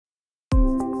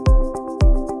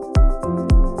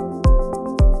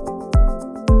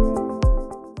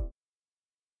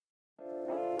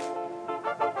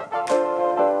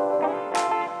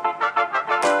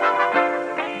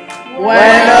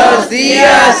Buenos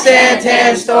dias,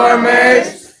 Santan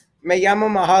Stormers. Me llamo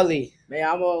Mahali. Me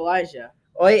llamo Elijah.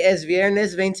 Hoy es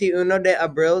viernes 21 de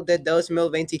abril de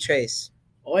 2023.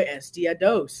 Hoy es día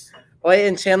 2. Hoy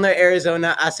en Chandler,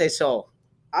 Arizona, hace sol.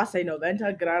 Hace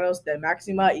 90 grados de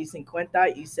máxima y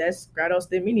 56 grados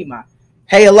de mínima.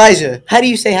 Hey Elijah, how do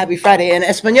you say Happy Friday in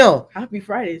Espanol? Happy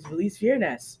Friday is Feliz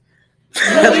Viernes.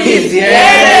 Feliz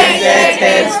viernes,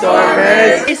 Santan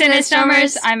Stormers. Hey, Santan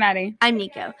Stormers. I'm Maddie. I'm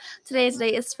Nico. Today's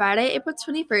date is Friday, April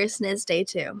 21st, and it's day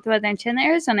 2. The weather in Chandler,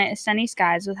 Arizona is sunny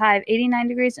skies with high of 89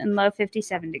 degrees and low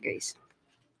 57 degrees.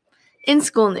 In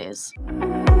school news.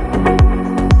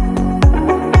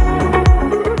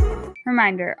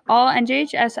 Reminder, all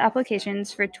NJHS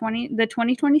applications for the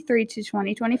 2023 to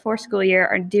 2024 school year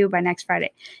are due by next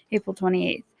Friday, April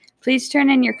 28th. Please turn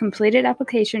in your completed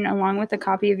application along with a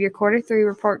copy of your Quarter 3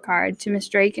 report card to Ms.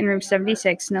 Drake in room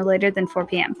 76 no later than 4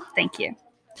 p.m. Thank you.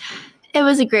 It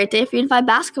was a great day for Unified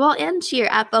Basketball and cheer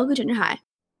at Boca Junior High.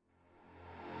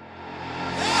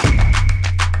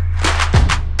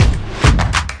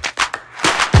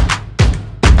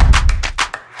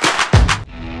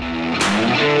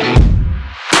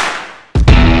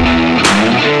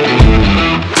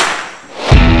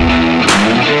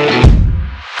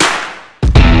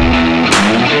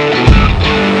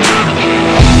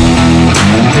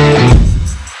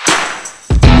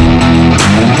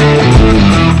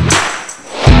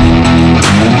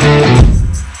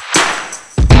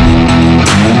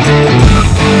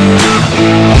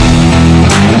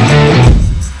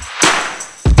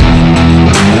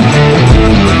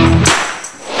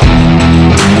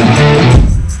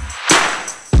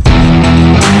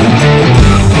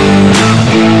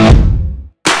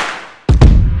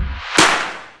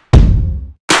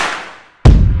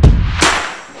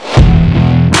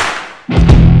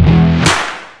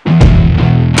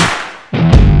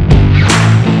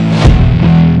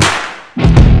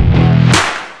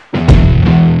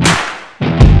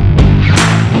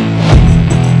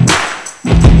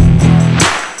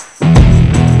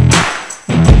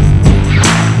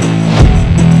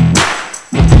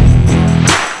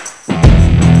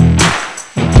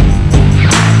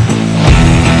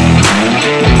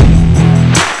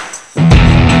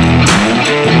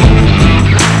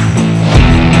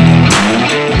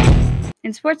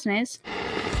 In sports news,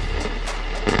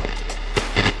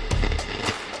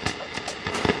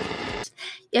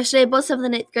 Yesterday, both 7th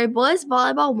and 8th grade boys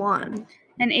volleyball won.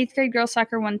 and 8th grade girls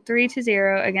soccer won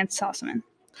 3-0 against Sossaman.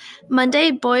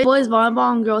 Monday, boys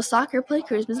volleyball and girls soccer play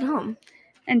Christmas at home.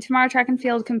 And tomorrow, track and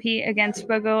field compete against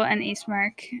Bogo and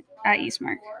Eastmark at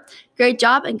Eastmark. Great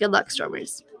job and good luck,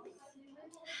 Stormers.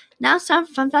 Now it's time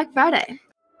for Fun Fact Friday.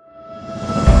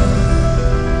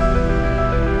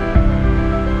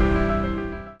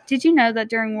 Did you know that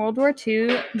during World War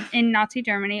II in Nazi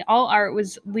Germany, all art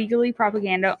was legally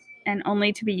propaganda and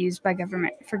only to be used by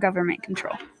government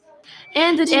control?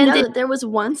 And did you know that there was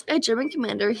once a German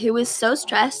commander who was so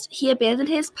stressed he abandoned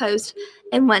his post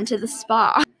and went to the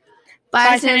spa?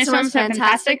 Bye, Santan Stormers. Have a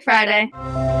fantastic Friday.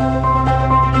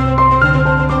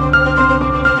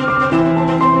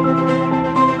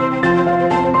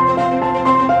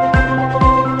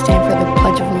 Stand for the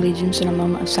Pledge of Allegiance in a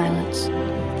moment of silence.